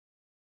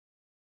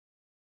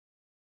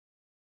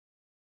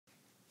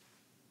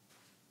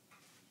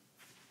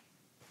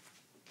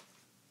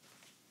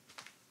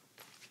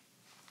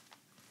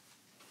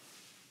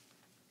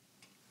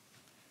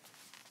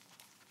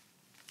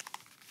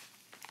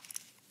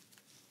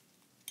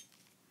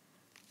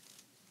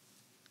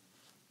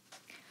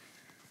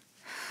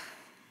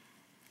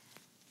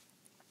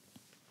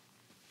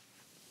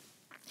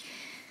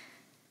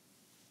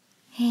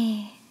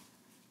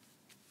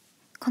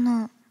こ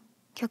の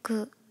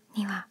曲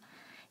には、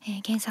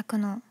原作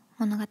の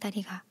物語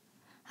が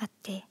あっ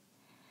て、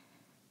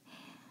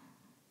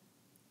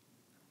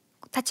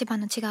立場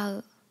の違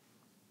う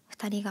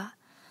2人が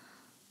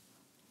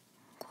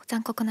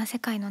残酷な世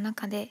界の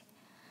中で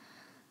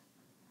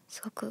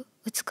すごく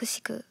美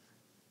しく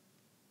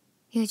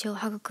友情を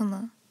育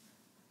む、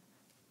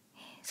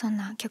そん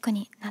な曲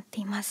になって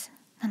います。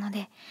なの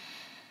で、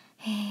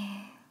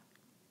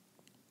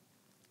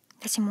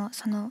私も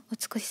その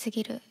美しす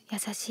ぎる優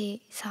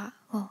しさ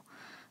を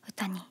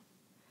歌に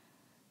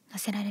乗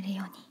せられる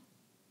ように、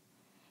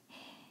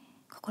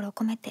心を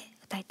込めて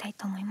歌いたい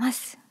と思いま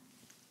す。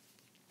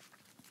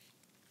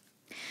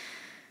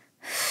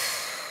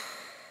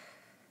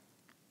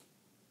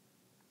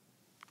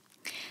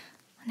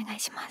お願い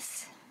しま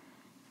す。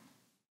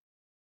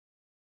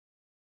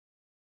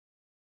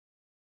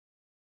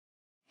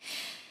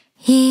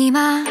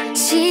今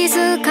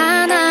静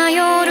かな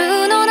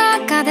夜の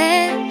中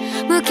で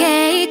無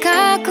計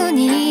画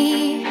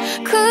に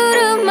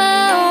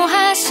車を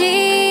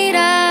走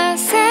ら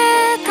せ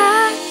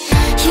た、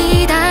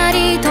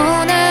左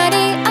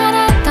隣あ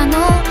なたの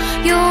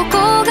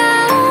横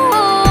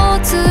顔を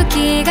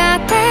月が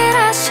照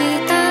らし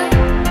た。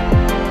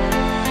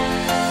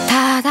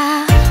た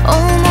だ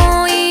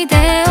思い出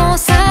を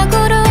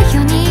探る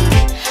ように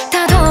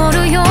たど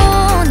るよ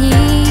うに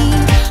言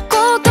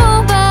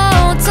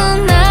葉をつ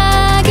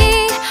なぎ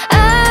合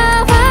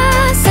わ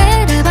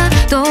せれば、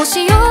どう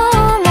しよう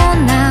も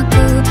なく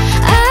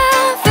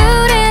溢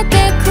れて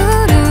く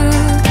る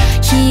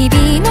日々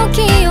の記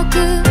憶。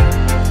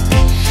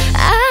あ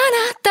な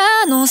た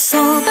のそ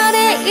ばで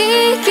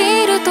生き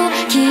ると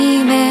決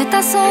め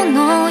たそ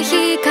の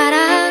日か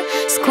ら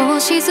少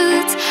し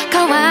ずつ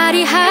変わ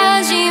り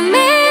始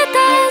めた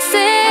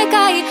世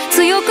界。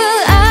強く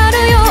あ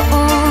るよ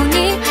う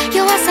に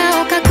弱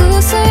さを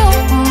隠すよ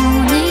う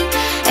に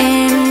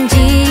演じ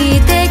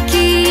て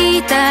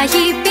きた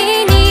日々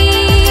に、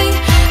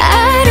あ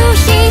る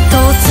日突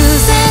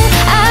然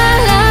現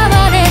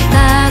れた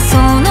そ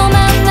の眼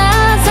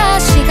差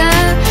しが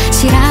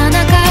知らな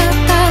か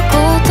ったこ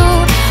と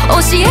を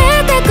教え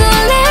てくれ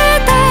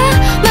た。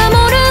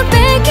守るべ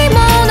きも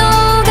の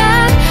が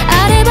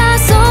あれば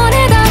それ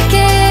だけ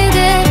で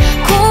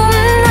こん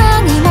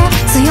なにも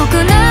強く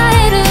なれ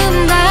る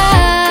んだ。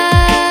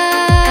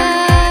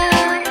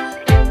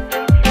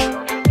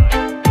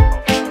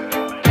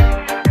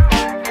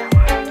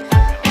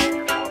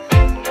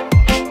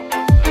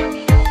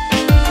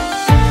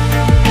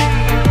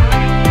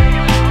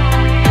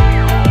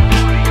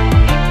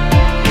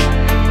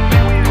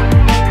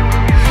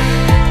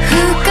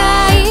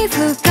深い深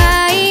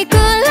い暗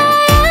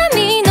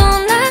闇の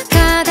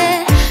中で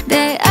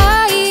出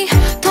会い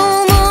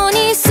共に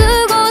過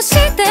ごし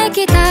て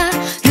きた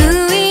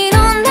類の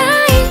な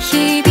い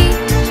日々。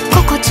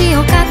心地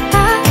よかった、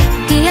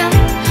いや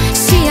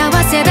幸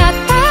せだっ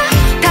た、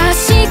確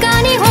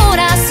かにほ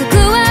ら救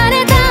わ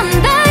れたん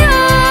だよ。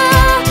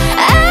あ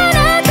な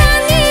た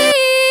に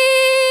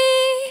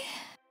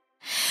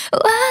わ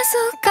ず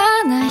か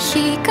な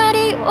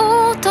光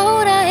を捉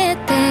え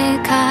て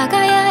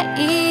輝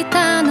い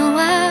たの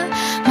は、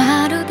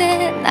まる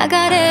で流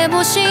れ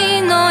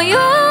星のよ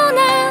う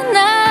な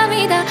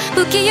涙。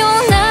不器用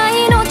な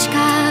命か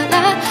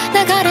ら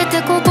流れ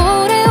てこ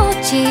ぼれ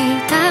落ち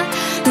た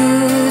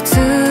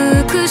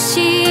美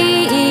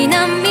しい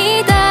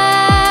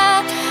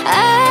涙。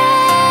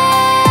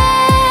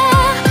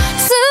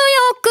強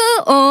く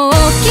大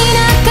きな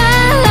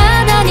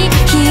体に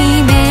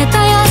秘めた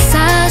優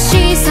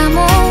しさ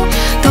も、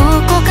ど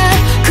こか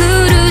苦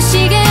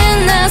しげ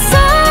なそ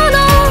の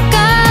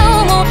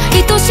顔も愛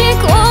しく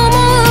思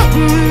う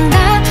んだ。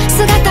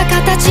姿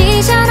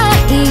形じゃな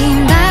い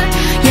んだ、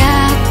や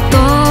っと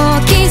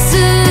気づ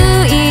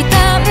いた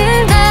ん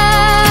だ。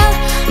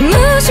無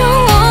情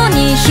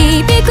に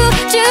響く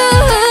銃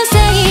声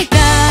が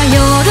夜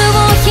を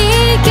引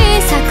き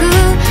裂く、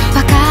別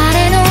れ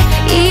の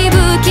息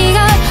吹が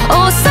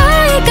襲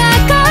いか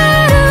か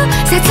る。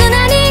切な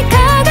に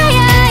輝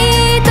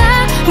いた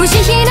無慈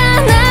悲な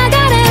流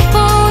れ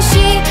星、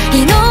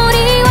祈り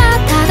は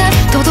ただ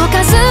届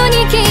かずに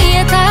消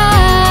えた。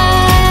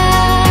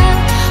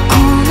こ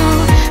の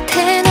手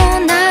の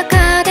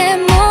中で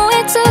燃え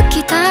尽き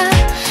た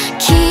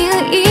金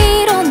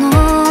色の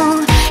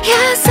優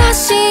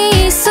し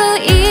い彗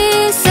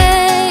星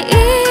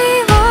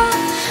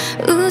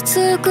を、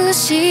美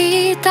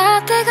しい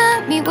たて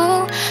がみ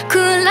を暗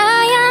闇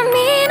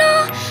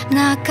の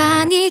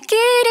中に握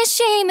り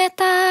しめ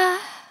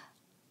た。